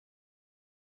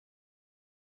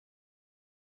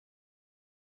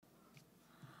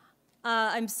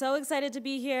I'm so excited to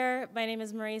be here. My name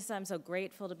is Marisa. I'm so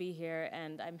grateful to be here,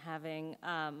 and I'm having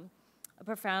a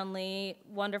profoundly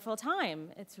wonderful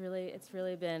time. It's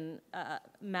really been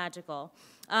magical.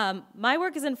 My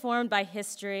work is informed by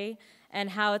history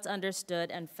and how it's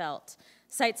understood and felt.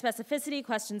 Site specificity,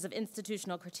 questions of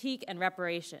institutional critique, and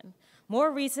reparation.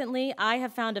 More recently, I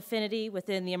have found affinity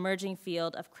within the emerging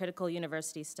field of critical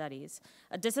university studies,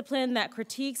 a discipline that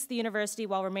critiques the university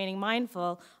while remaining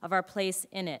mindful of our place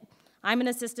in it. I'm an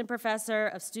assistant professor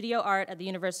of studio art at the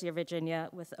University of Virginia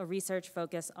with a research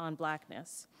focus on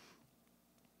Blackness.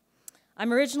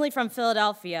 I'm originally from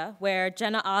Philadelphia, where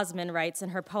Jenna Osman writes in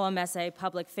her poem essay,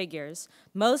 Public Figures,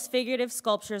 most figurative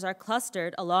sculptures are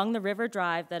clustered along the river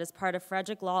drive that is part of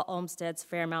Frederick Law Olmsted's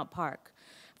Fairmount Park.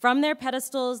 From their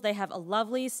pedestals, they have a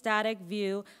lovely static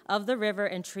view of the river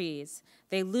and trees.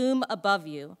 They loom above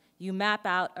you. You map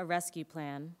out a rescue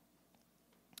plan.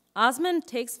 Osman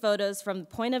takes photos from the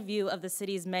point of view of the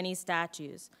city's many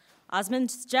statues.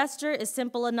 Osman's gesture is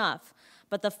simple enough,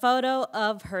 but the photo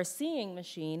of her seeing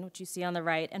machine, which you see on the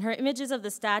right, and her images of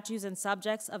the statues and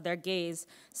subjects of their gaze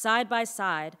side by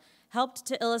side helped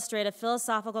to illustrate a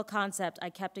philosophical concept I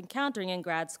kept encountering in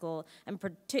grad school and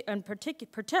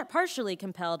partially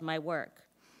compelled my work.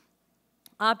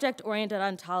 Object-oriented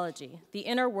ontology, the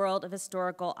inner world of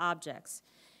historical objects.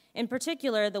 In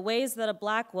particular, the ways that a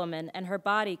Black woman and her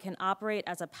body can operate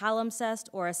as a palimpsest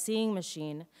or a seeing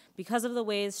machine because of the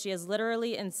ways she has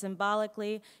literally and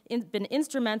symbolically been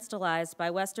instrumentalized by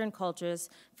Western cultures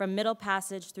from Middle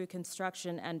Passage through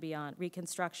construction and beyond,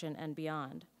 Reconstruction and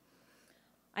beyond.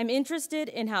 I'm interested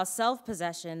in how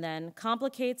self-possession then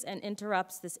complicates and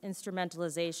interrupts this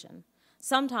instrumentalization.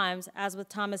 Sometimes, as with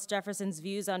Thomas Jefferson's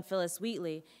views on Phyllis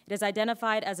Wheatley, it is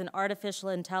identified as an artificial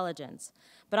intelligence.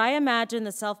 But I imagine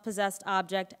the self-possessed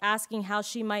object asking how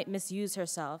she might misuse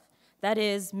herself, that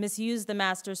is, misuse the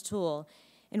master's tool.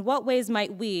 In what ways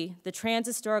might we, the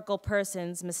trans-historical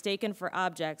persons mistaken for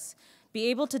objects, be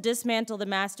able to dismantle the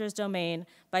master's domain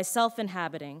by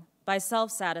self-inhabiting, by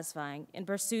self-satisfying, in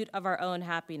pursuit of our own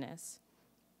happiness?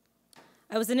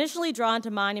 I was initially drawn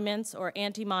to monuments or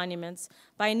anti-monuments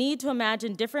by a need to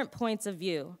imagine different points of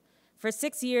view. For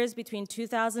 6 years between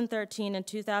 2013 and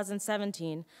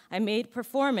 2017, I made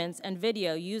performance and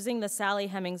video using the Sally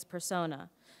Hemings persona.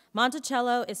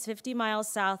 Monticello is 50 miles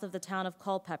south of the town of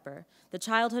Culpeper, the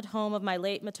childhood home of my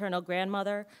late maternal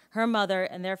grandmother, her mother,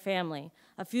 and their family,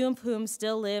 a few of whom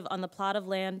still live on the plot of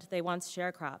land they once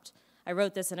sharecropped. I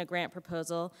wrote this in a grant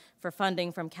proposal for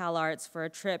funding from CalArts for a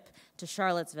trip to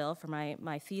Charlottesville for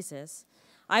my thesis.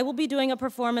 I will be doing a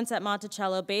performance at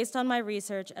Monticello based on my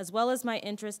research as well as my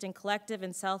interest in collective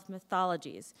and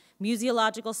self-mythologies,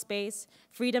 museological space,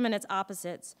 freedom and its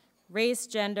opposites, race,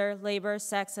 gender, labor,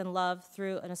 sex, and love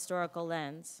through an historical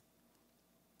lens.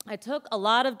 I took a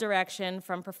lot of direction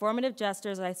from performative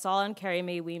gestures I saw in Carrie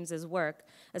Mae Weems's work,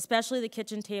 especially the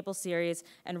Kitchen Table series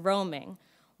and Roaming.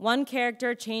 One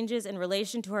character changes in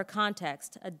relation to her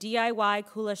context, a DIY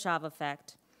Kuleshov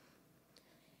effect.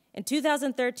 In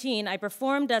 2013, I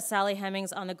performed as Sally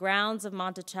Hemings on the grounds of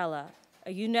Monticello,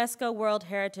 a UNESCO World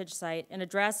Heritage Site, in a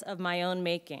dress of my own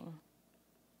making.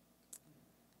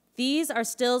 These are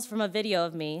stills from a video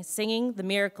of me singing The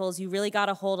Miracles You Really Got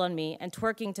a Hold on Me and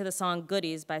twerking to the song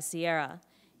Goodies by Sierra.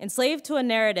 Enslaved to a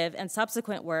narrative and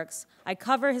subsequent works, I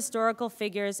cover historical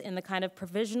figures in the kind of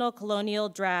provisional colonial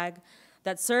drag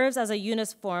that serves as a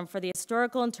uniform for the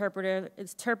historical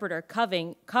interpreter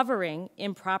covering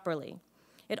improperly.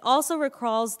 It also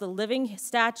recalls the living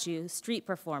statue street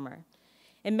performer.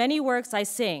 In many works I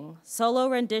sing, solo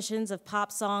renditions of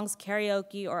pop songs,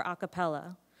 karaoke, or a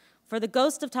cappella. For The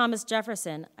Ghost of Thomas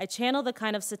Jefferson, I channel the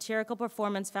kind of satirical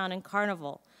performance found in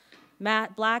Carnival,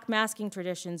 Black masking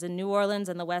traditions in New Orleans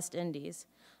and the West Indies.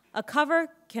 A cover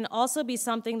can also be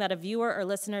something that a viewer or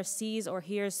listener sees or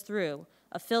hears through,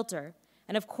 a filter.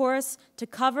 And of course, to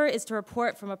cover is to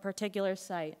report from a particular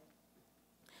site.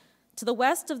 To the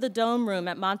west of the dome room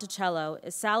at Monticello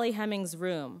is Sally Hemings'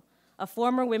 room, a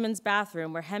former women's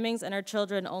bathroom where Hemings and her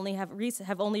children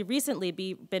have only recently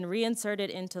been reinserted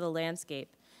into the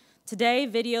landscape. Today,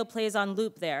 video plays on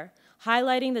loop there,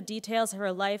 highlighting the details of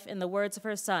her life in the words of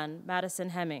her son,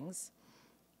 Madison Hemings.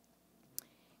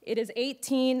 It is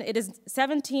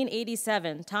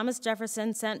 1787. Thomas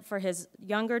Jefferson sent for his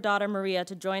younger daughter, Maria,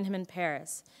 to join him in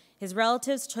Paris. His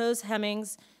relatives chose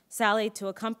Hemings, Sally, to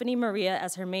accompany Maria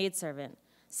as her maidservant.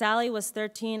 Sally was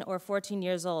 13 or 14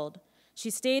 years old.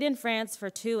 She stayed in France for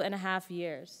 2.5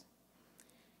 years.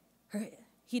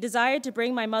 He desired to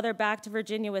bring my mother back to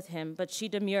Virginia with him, but she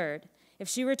demurred. If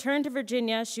she returned to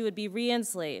Virginia, she would be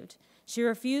re-enslaved. She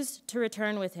refused to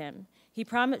return with him. He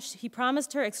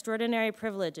promised her extraordinary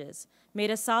privileges,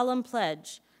 made a solemn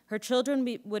pledge. Her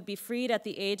children would be freed at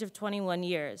the age of 21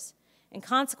 years. In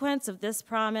consequence of this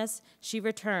promise, she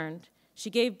returned. She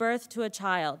gave birth to a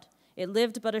child. It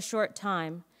lived but a short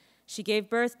time. She gave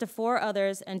birth to 4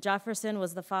 others, and Jefferson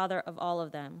was the father of all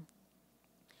of them.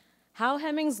 How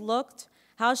Hemings looked,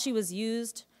 how she was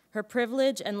used, her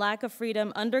privilege and lack of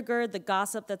freedom undergird the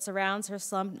gossip that surrounds her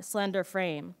slender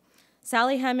frame.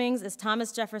 Sally Hemings is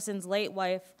Thomas Jefferson's late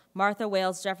wife, Martha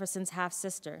Wales Jefferson's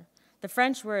half-sister. The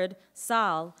French word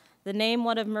sale, the name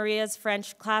one of Maria's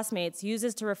French classmates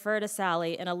uses to refer to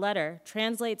Sally in a letter,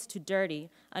 translates to dirty,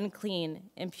 unclean,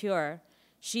 impure.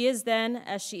 She is then,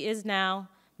 as she is now,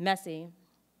 messy.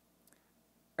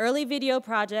 Early video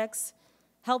projects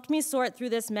helped me sort through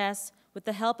this mess with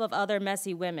the help of other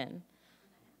messy women.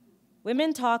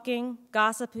 Women talking,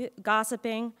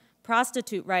 gossiping,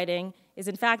 prostitute writing is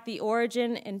in fact the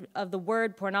origin of the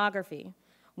word pornography.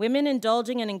 Women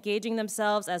indulging and engaging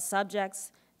themselves as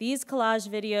subjects. These collage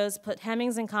videos put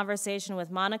Hemings in conversation with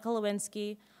Monica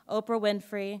Lewinsky, Oprah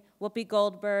Winfrey, Whoopi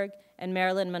Goldberg, and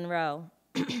Marilyn Monroe.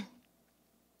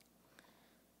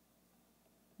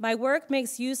 My work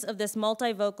makes use of this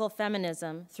multivocal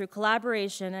feminism through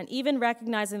collaboration and even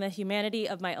recognizing the humanity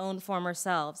of my own former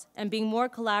selves and being more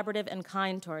collaborative and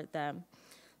kind toward them.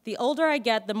 The older I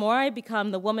get, the more I become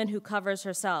the woman who covers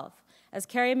herself. As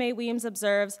Carrie Mae Weems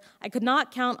observes, I could not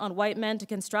count on white men to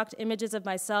construct images of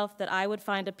myself that I would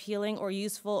find appealing or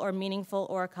useful or meaningful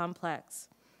or complex.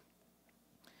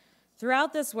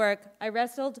 Throughout this work, I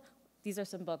wrestled. These are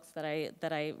some books that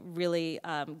I really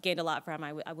gained a lot from.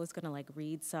 I was gonna like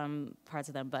read some parts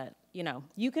of them, but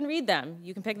you can read them.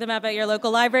 You can pick them up at your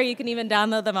local library. You can even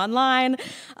download them online.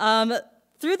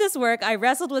 Through this work, I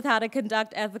wrestled with how to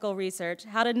conduct ethical research,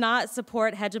 how to not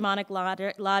support hegemonic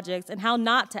logics, and how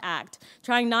not to act,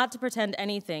 trying not to pretend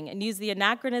anything, and use the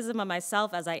anachronism of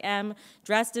myself as I am,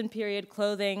 dressed in period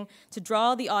clothing, to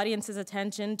draw the audience's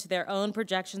attention to their own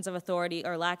projections of authority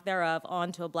or lack thereof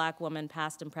onto a black woman,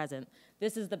 past and present.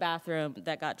 This is the bathroom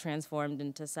that got transformed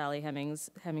into Sally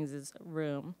Hemings's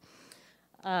room.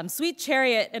 Sweet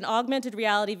Chariot, an augmented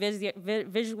reality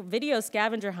video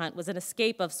scavenger hunt, was an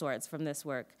escape of sorts from this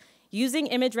work. Using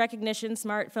image recognition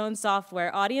smartphone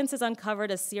software, audiences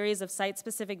uncovered a series of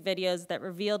site-specific videos that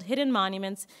revealed hidden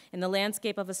monuments in the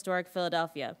landscape of historic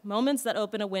Philadelphia, moments that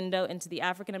open a window into the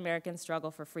African-American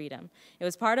struggle for freedom. It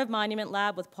was part of Monument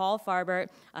Lab with Paul Farbert,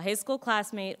 a high school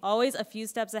classmate, always a few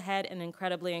steps ahead and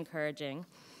incredibly encouraging.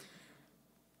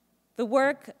 The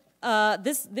work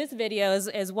this video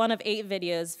is one of 8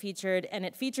 videos featured, and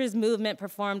it features movement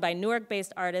performed by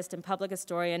Newark-based artist and public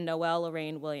historian Noelle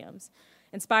Lorraine Williams,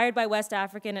 inspired by West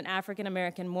African and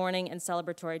African-American mourning and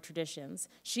celebratory traditions.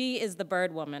 She is the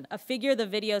bird woman, a figure the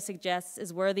video suggests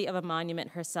is worthy of a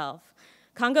monument herself.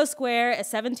 Congo Square, a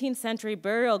 17th century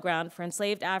burial ground for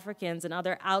enslaved Africans and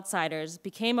other outsiders,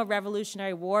 became a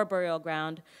Revolutionary War burial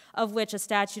ground, of which a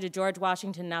statue to George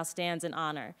Washington now stands in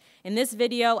honor. In this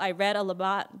video, I read a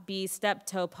Labat B.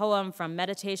 Steptoe poem from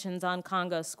Meditations on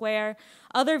Congo Square.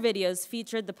 Other videos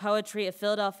featured the poetry of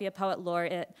Philadelphia poet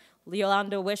laureate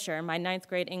Yolanda Wisher, my 9th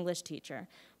grade English teacher.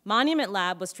 Monument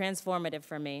Lab was transformative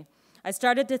for me. I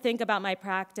started to think about my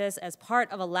practice as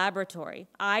part of a laboratory.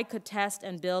 I could test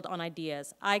and build on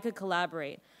ideas. I could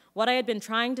collaborate. What I had been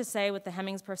trying to say with the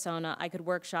Hemings persona, I could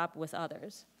workshop with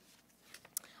others.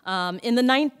 In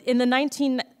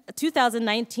the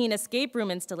 2019 escape room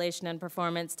installation and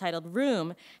performance titled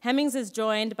Room, Hemings is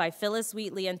joined by Phyllis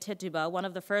Wheatley and Tituba, one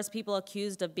of the first people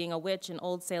accused of being a witch in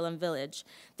Old Salem Village.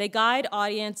 They guide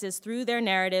audiences through their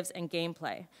narratives and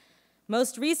gameplay.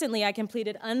 Most recently, I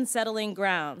completed Unsettling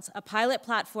Grounds, a pilot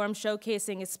platform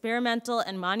showcasing experimental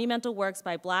and monumental works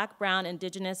by Black, Brown,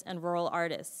 Indigenous, and rural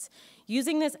artists.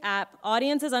 Using this app,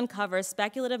 audiences uncover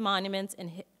speculative monuments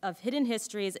of hidden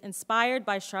histories inspired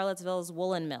by Charlottesville's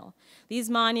woolen mill. These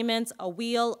monuments, a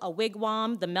wheel, a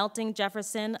wigwam, the melting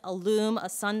Jefferson, a loom, a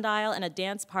sundial, and a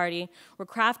dance party, were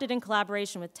crafted in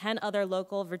collaboration with 10 other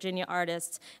local Virginia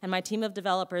artists and my team of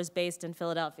developers based in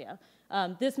Philadelphia.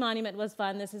 This monument was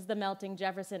fun. This is the melting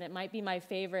Jefferson. It might be my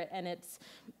favorite, and it's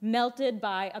melted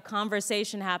by a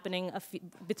conversation happening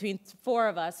between 4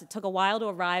 of us. It took a while to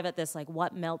arrive at this, like,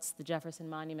 what melts the Jefferson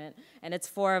monument? And it's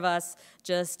 4 of us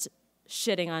just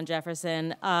shitting on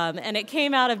Jefferson, and it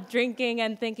came out of drinking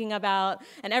and thinking about,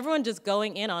 and everyone just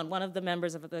going in on. One of the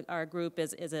members of our group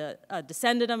is a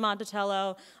descendant of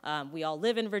Monticello. We all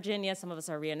live in Virginia. Some of us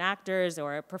are reenactors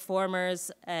or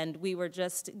performers, and we were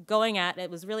just going at it.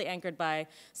 It was really anchored by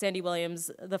Sandy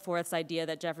Williams IV's idea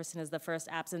that Jefferson is the first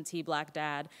absentee black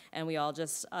dad, and we all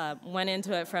just went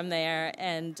into it from there,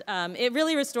 and it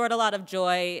really restored a lot of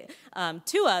joy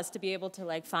to us to be able to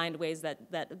like find ways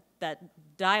that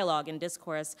dialogue and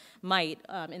discourse might,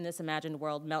 in this imagined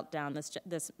world, melt down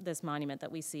this monument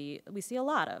that we see a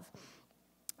lot of.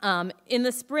 In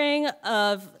the spring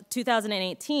of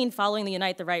 2018, following the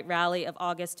Unite the Right rally of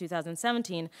August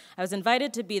 2017, I was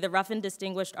invited to be the Ruffin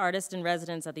Distinguished Artist in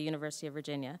Residence at the University of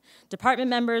Virginia.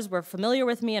 Department members were familiar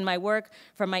with me and my work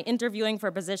from my interviewing for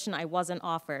a position I wasn't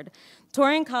offered.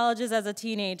 Touring colleges as a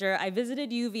teenager, I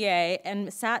visited UVA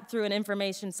and sat through an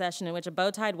information session in which a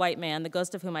bow-tied white man, the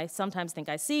ghost of whom I sometimes think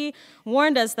I see,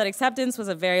 warned us that acceptance was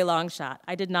a very long shot.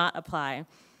 I did not apply.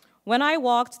 When I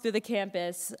walked through the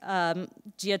campus,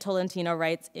 Gia Tolentino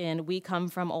writes in We Come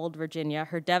From Old Virginia,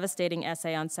 her devastating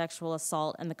essay on sexual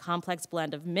assault and the complex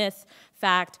blend of myth,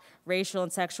 fact, racial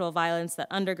and sexual violence that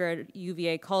undergird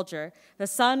UVA culture. The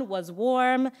sun was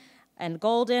warm and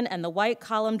golden, and the white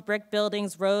columned brick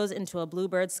buildings rose into a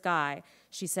bluebird sky.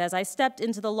 She says, I stepped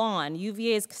into the lawn,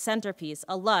 UVA's centerpiece,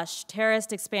 a lush,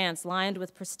 terraced expanse lined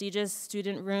with prestigious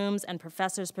student rooms and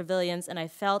professors' pavilions, and I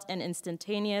felt an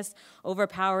instantaneous,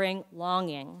 overpowering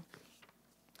longing.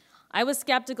 I was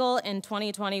skeptical in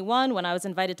 2021 when I was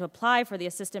invited to apply for the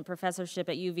assistant professorship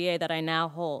at UVA that I now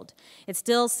hold. It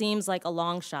still seems like a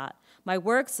long shot. My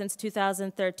work since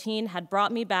 2013 had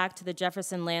brought me back to the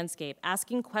Jefferson landscape,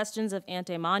 asking questions of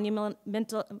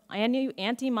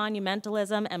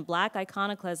anti-monumentalism and black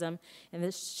iconoclasm in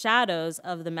the shadows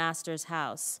of the master's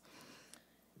house.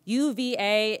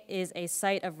 UVA is a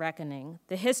site of reckoning.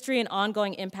 The history and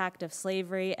ongoing impact of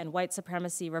slavery and white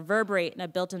supremacy reverberate in a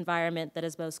built environment that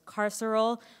is both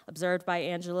carceral, observed by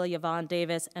Angela Yvonne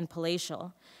Davis, and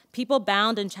palatial. People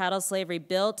bound in chattel slavery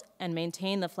built and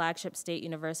maintained the flagship state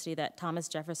university that Thomas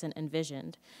Jefferson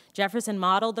envisioned. Jefferson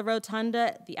modeled the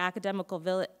rotunda, the academical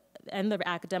village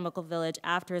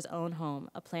after his own home,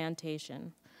 a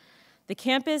plantation. The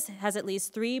campus has at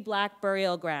least 3 black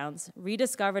burial grounds,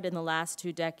 rediscovered in the last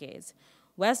 2 decades.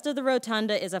 West of the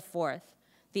rotunda is a 4th.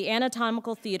 The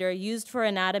Anatomical Theater, used for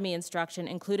anatomy instruction,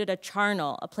 included a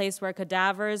charnel, a place where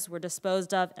cadavers were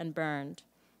disposed of and burned.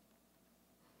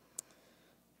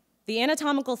 The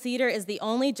Anatomical Theater is the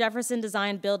only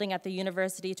Jefferson-designed building at the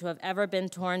university to have ever been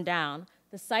torn down.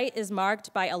 The site is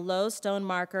marked by a low stone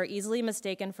marker easily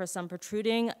mistaken for some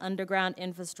protruding underground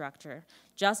infrastructure.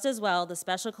 Just as well, the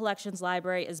Special Collections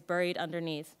Library is buried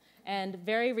underneath. And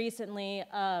very recently,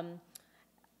 a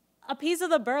piece of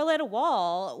the Berlin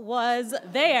Wall was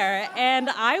there, and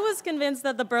I was convinced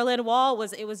that the Berlin Wall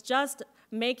was just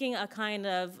making a kind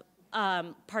of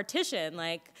partition,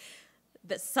 like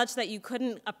such that you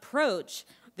couldn't approach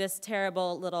this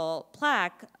terrible little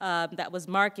plaque that was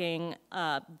marking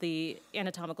the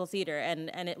Anatomical Theater, and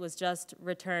it was just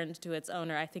returned to its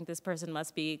owner. I think this person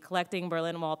must be collecting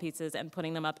Berlin Wall pieces and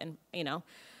putting them up in,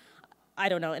 I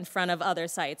don't know, in front of other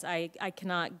sites. I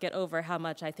cannot get over how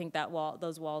much I think that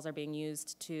those walls are being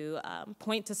used to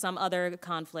point to some other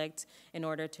conflict in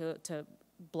order to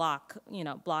block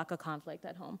a conflict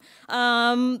at home.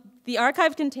 The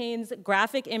archive contains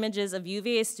graphic images of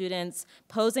UVA students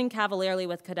posing cavalierly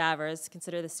with cadavers.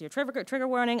 Consider this your trigger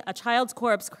warning. A child's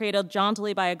corpse cradled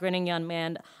jauntily by a grinning young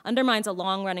man undermines a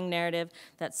long-running narrative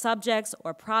that subjects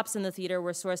or props in the theater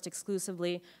were sourced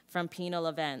exclusively from penal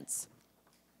events.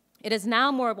 It is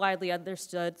now more widely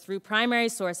understood through primary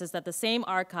sources that in the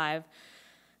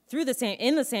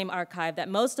same archive that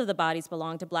most of the bodies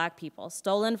belong to black people,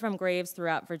 stolen from graves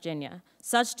throughout Virginia.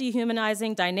 Such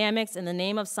dehumanizing dynamics in the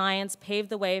name of science paved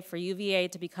the way for UVA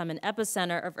to become an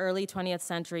epicenter of early 20th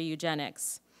century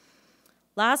eugenics.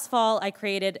 Last fall, I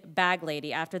created Bag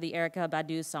Lady after the Erykah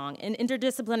Badu song, an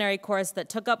interdisciplinary course that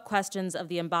took up questions of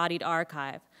the embodied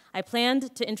archive. I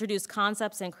planned to introduce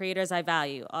concepts and creators I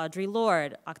value, Audre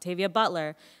Lorde, Octavia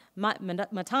Butler,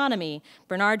 Metonymy,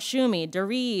 Bernard Shumee,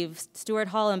 DeReeve, Stuart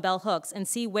Hall, and Bell Hooks, and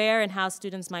see where and how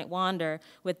students might wander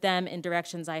with them in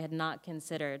directions I had not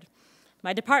considered.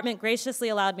 My department graciously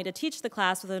allowed me to teach the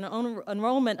class with an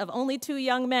enrollment of only 2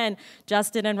 young men,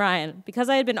 Justin and Ryan. Because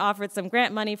I had been offered some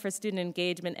grant money for student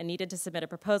engagement and needed to submit a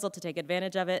proposal to take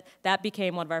advantage of it, that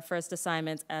became one of our first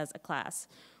assignments as a class.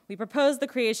 We proposed the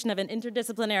creation of an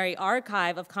interdisciplinary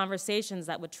archive of conversations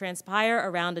that would transpire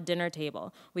around a dinner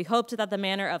table. We hoped that the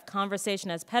manner of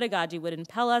conversation as pedagogy would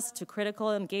impel us to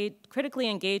critically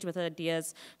engage with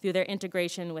ideas through their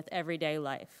integration with everyday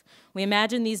life. We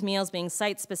imagined these meals being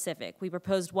site-specific. We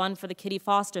proposed one for the Kitty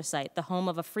Foster site, the home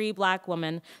of a free black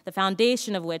woman, the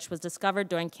foundation of which was discovered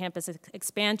during campus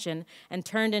expansion and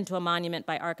turned into a monument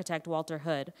by architect Walter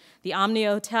Hood, the Omni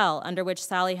Hotel, under which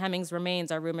Sally Hemings'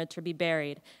 remains are rumored to be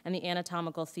buried, and the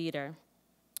Anatomical Theater.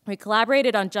 We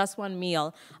collaborated on Just One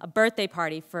Meal, a birthday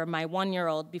party for my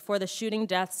 1-year-old before the shooting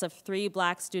deaths of 3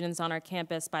 black students on our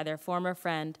campus by their former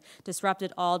friend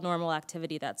disrupted all normal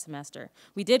activity that semester.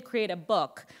 We did create a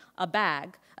book, a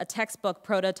bag, a textbook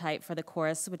prototype for the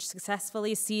course, which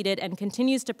successfully seeded and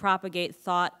continues to propagate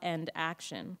thought and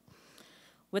action.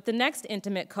 With the next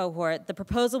intimate cohort, the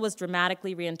proposal was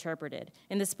dramatically reinterpreted.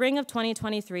 In the spring of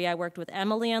 2023, I worked with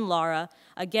Emily and Laura,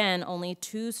 again, only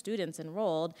 2 students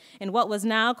enrolled, in what was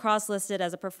now cross-listed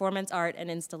as a performance art and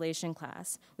installation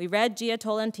class. We read Gia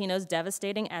Tolentino's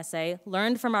devastating essay,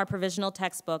 learned from our provisional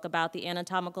textbook about the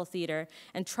Anatomical Theater,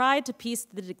 and tried to piece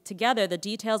together the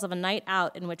details of a night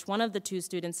out in which one of the 2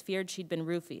 students feared she'd been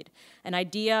roofied. An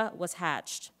idea was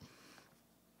hatched.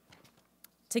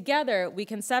 Together, we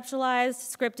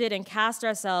conceptualized, scripted, and cast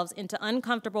ourselves into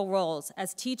uncomfortable roles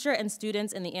as teacher and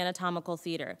students in the Anatomical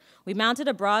Theater. We mounted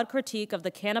a broad critique of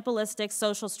the cannibalistic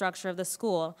social structure of the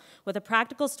school, with a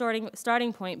practical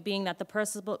starting point being that the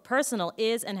personal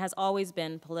is and has always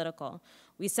been political.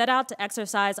 We set out to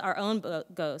exercise our own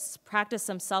ghosts, practice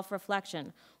some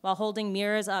self-reflection, while holding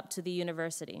mirrors up to the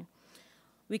university.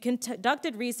 We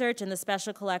conducted research in the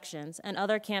special collections and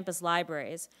other campus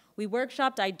libraries. We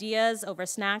workshopped ideas over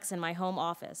snacks in my home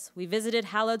office. We visited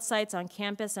hallowed sites on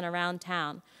campus and around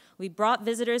town. We brought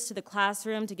visitors to the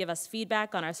classroom to give us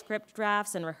feedback on our script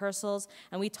drafts and rehearsals,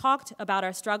 and we talked about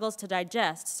our struggles to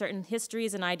digest certain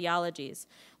histories and ideologies.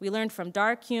 We learned from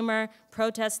dark humor,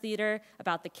 protest theater,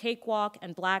 about the cakewalk,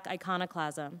 and black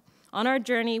iconoclasm. On our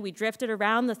journey, we drifted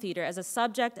around the theater as a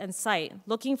subject and site,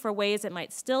 looking for ways it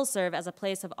might still serve as a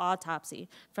place of autopsy,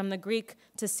 from the Greek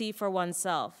to see for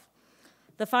oneself.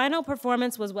 The final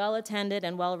performance was well attended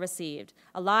and well received,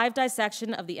 a live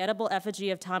dissection of the edible effigy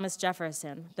of Thomas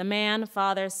Jefferson, the man,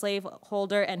 father,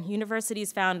 slaveholder, and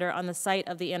university's founder on the site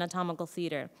of the Anatomical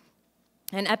Theater.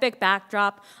 An epic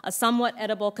backdrop, a somewhat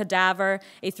edible cadaver,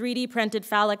 a 3D printed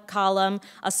phallic column,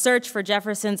 a search for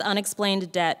Jefferson's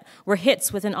unexplained debt were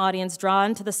hits with an audience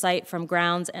drawn to the site from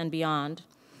grounds and beyond.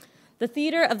 The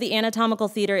theater of the Anatomical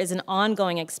Theater is an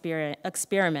ongoing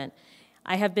experiment.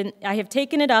 I have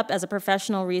taken it up as a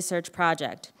professional research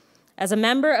project. As a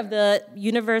member of the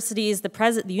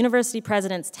university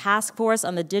president's task force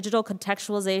on the digital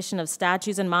contextualization of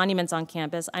statues and monuments on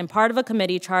campus, I'm part of a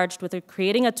committee charged with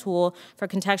creating a tool for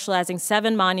contextualizing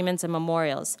 7 monuments and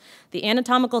memorials. The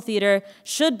Anatomical Theater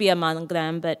should be among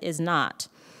them, but is not.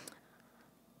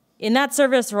 In that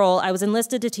service role, I was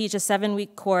enlisted to teach a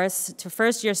 7-week course to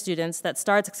first-year students that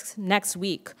starts next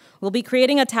week. We'll be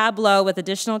creating a tableau with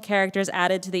additional characters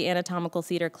added to the Anatomical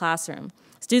Theater classroom.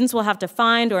 Students will have to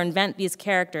find or invent these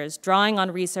characters, drawing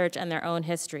on research and their own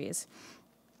histories.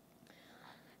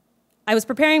 I was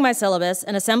preparing my syllabus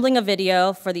and assembling a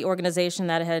video for the organization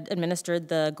that had administered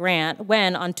the grant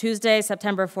when, on Tuesday,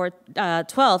 September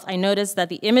 12th, I noticed that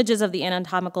the images of the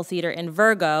Anatomical Theater in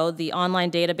Virgo, the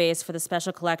online database for the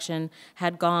special collection,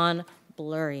 had gone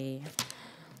blurry.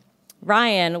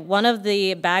 Ryan, one of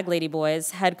the bag lady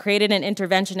boys, had created an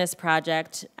interventionist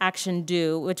project, Action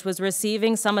Do, which was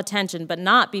receiving some attention, but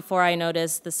not before I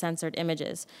noticed the censored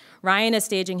images. Ryan is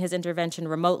staging his intervention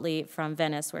remotely from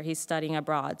Venice, where he's studying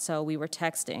abroad, so we were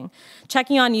texting.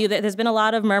 Checking on you, there's been a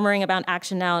lot of murmuring about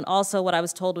Action Now, and also what I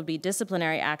was told would be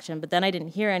disciplinary action, but then I didn't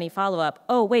hear any follow-up.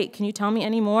 Oh, wait, can you tell me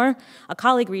any more? A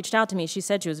colleague reached out to me. She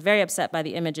said she was very upset by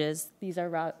the images. These are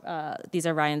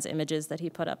Ryan's images that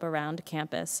he put up around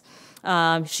campus.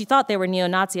 She thought they were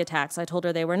neo-Nazi attacks. I told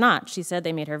her they were not. She said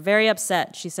they made her very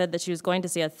upset. She said that she was going to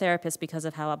see a therapist because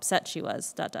of how upset she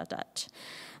was, ...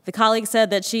 The colleague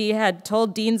said that she had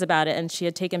told deans about it and she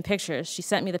had taken pictures. She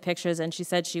sent me the pictures and she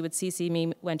said she would CC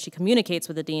me when she communicates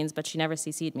with the deans, but she never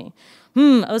CC'd me.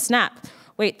 Oh snap.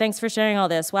 Wait, thanks for sharing all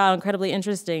this. Wow, incredibly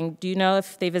interesting. Do you know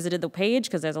if they visited the page?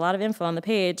 Because there's a lot of info on the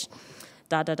page. ...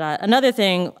 Another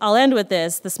thing, I'll end with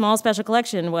this. The small special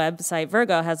collection website,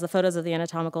 Virgo, has the photos of the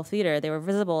Anatomical Theater. They were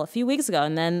visible a few weeks ago,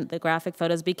 and then the graphic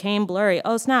photos became blurry.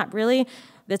 Oh, snap, really?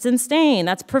 That's insane.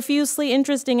 That's profusely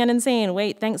interesting and insane.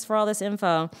 Wait, thanks for all this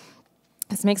info.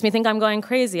 This makes me think I'm going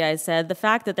crazy, I said. The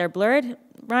fact that they're blurred,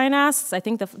 Ryan asks.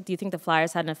 Do you think the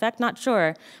flyers had an effect? Not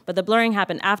sure, but the blurring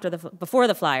happened before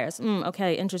the flyers.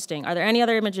 Okay, interesting. Are there any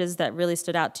other images that really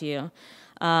stood out to you?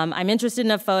 I'm interested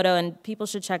in a photo, and people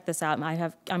should check this out.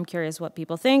 I'm curious what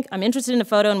people think. I'm interested in a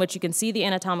photo in which you can see the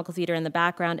Anatomical Theater in the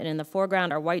background, and in the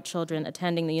foreground are white children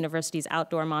attending the university's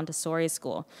outdoor Montessori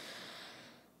school.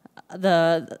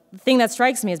 The thing that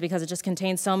strikes me is because it just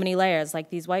contains so many layers, like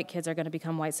these white kids are going to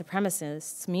become white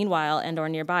supremacists. Meanwhile, and or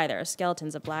nearby, there are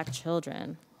skeletons of black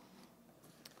children.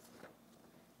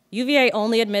 UVA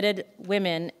only admitted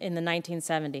women in the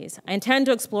 1970s. I intend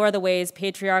to explore the ways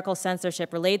patriarchal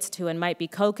censorship relates to and might be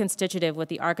co-constitutive with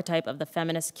the archetype of the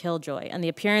feminist killjoy and the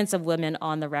appearance of women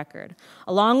on the record.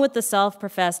 Along with the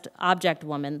self-professed object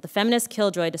woman, the feminist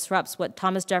killjoy disrupts what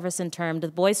Thomas Jefferson termed the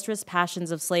boisterous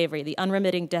passions of slavery, the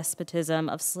unremitting despotism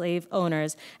of slave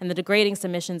owners, and the degrading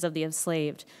submissions of the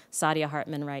enslaved, Saadia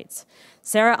Hartman writes.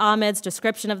 Sarah Ahmed's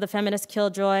description of the feminist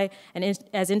killjoy, and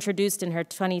as introduced in her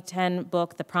 2010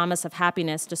 book, The Promise of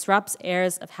Happiness, disrupts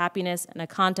airs of happiness in a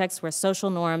context where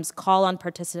social norms call on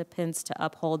participants to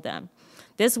uphold them.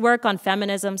 This work on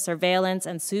feminism, surveillance,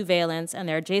 and surveillance and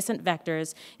their adjacent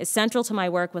vectors is central to my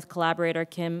work with collaborator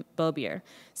Kim Bobier.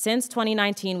 Since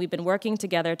 2019, we've been working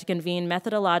together to convene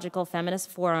methodological feminist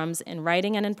forums in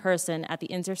writing and in person at the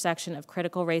intersection of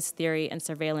critical race theory and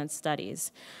surveillance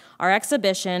studies. Our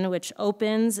exhibition, which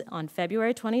opens on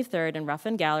February 23rd in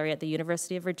Ruffin Gallery at the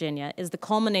University of Virginia, is the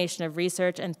culmination of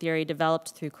research and theory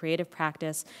developed through creative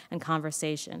practice and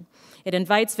conversation. It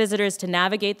invites visitors to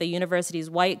navigate the university's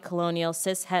white, colonial,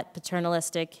 cis-het,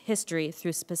 paternalistic history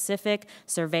through specific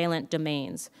surveillant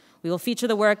domains. We will feature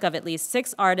the work of at least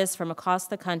 6 artists from across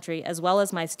the country, as well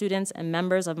as my students and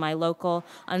members of my local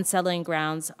Unsettling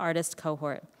Grounds artist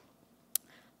cohort.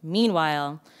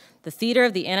 Meanwhile, the theater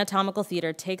of the Anatomical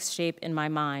Theater takes shape in my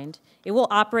mind. It will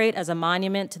operate as a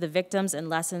monument to the victims and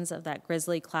lessons of that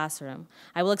grisly classroom.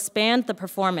 I will expand the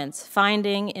performance,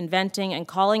 finding, inventing, and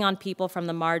calling on people from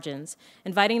the margins,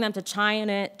 inviting them to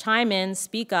chime in,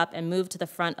 speak up, and move to the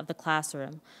front of the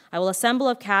classroom. I will assemble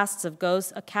a cast of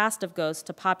ghosts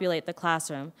to populate the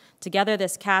classroom. Together,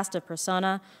 this cast of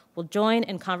persona will join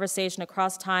in conversation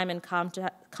across time and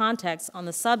context on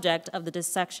the subject of the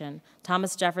dissection,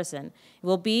 Thomas Jefferson. It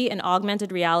will be an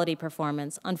augmented reality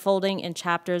performance, unfolding in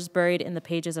chapters buried in the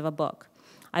pages of a book.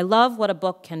 I love what a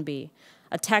book can be.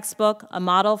 A textbook, a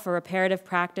model for reparative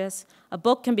practice. A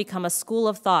book can become a school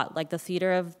of thought, like the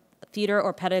theater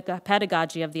or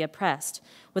pedagogy of the oppressed.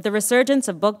 With the resurgence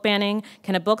of book banning,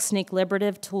 can a book sneak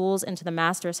liberative tools into the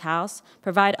master's house,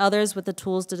 provide others with the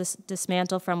tools to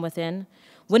dismantle from within?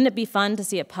 Wouldn't it be fun to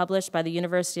see it published by the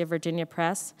University of Virginia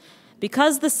Press?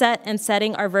 Because the set and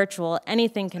setting are virtual,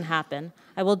 anything can happen.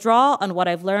 I will draw on what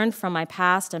I've learned from my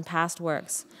past and past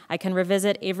works. I can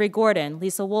revisit Avery Gordon,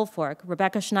 Lisa Woolfolk,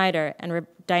 Rebecca Schneider, and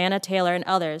Diana Taylor and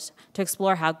others to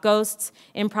explore how ghosts,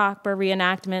 improper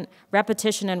reenactment,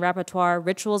 repetition and repertoire,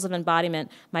 rituals of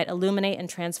embodiment might illuminate and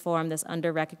transform this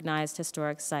under-recognized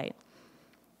historic site.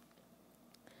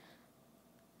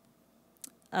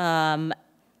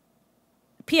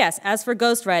 P.S. As for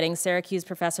ghostwriting, Syracuse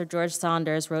professor George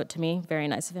Saunders wrote to me, very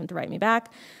nice of him to write me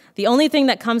back, the only thing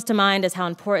that comes to mind is how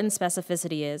important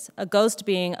specificity is, a ghost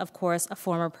being, of course, a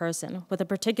former person, with a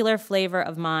particular flavor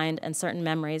of mind and certain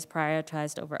memories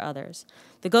prioritized over others.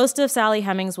 The ghost of Sally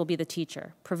Hemings will be the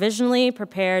teacher, provisionally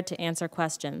prepared to answer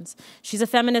questions. She's a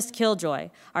feminist killjoy.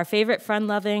 Our favorite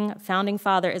friend-loving founding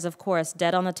father is, of course,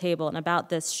 dead on the table, and about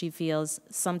this she feels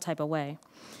some type of way.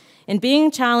 In being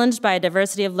challenged by a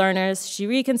diversity of learners, she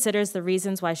reconsiders the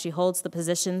reasons why she holds the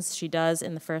positions she does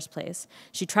in the first place.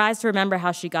 She tries to remember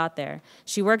how she got there.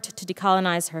 She worked to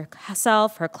decolonize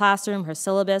herself, her classroom, her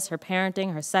syllabus, her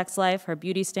parenting, her sex life, her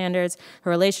beauty standards, her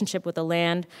relationship with the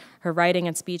land, her writing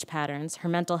and speech patterns, her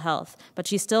mental health. But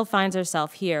she still finds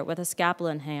herself here with a scalpel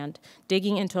in hand,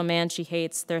 digging into a man she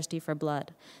hates, thirsty for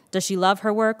blood. Does she love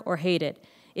her work or hate it?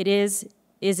 Is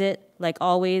it, like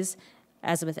always,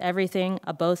 as with everything,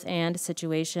 a both-and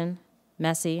situation,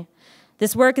 messy?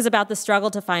 This work is about the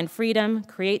struggle to find freedom,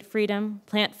 create freedom,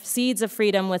 plant seeds of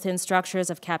freedom within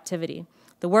structures of captivity.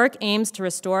 The work aims to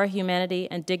restore humanity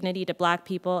and dignity to Black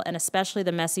people, and especially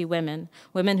the messy women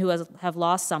who have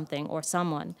lost something or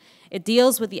someone. It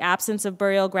deals with the absence of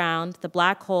burial ground, the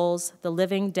black holes, the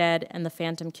living dead, and the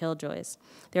phantom killjoys.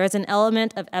 There is an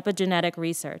element of epigenetic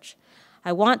research.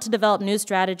 I want to develop new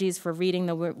strategies for reading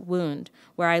the wound,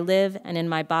 where I live and in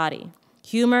my body.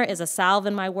 Humor is a salve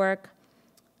in my work.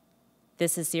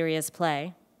 This is serious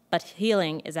play, but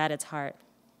healing is at its heart.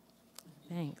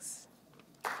 Thanks.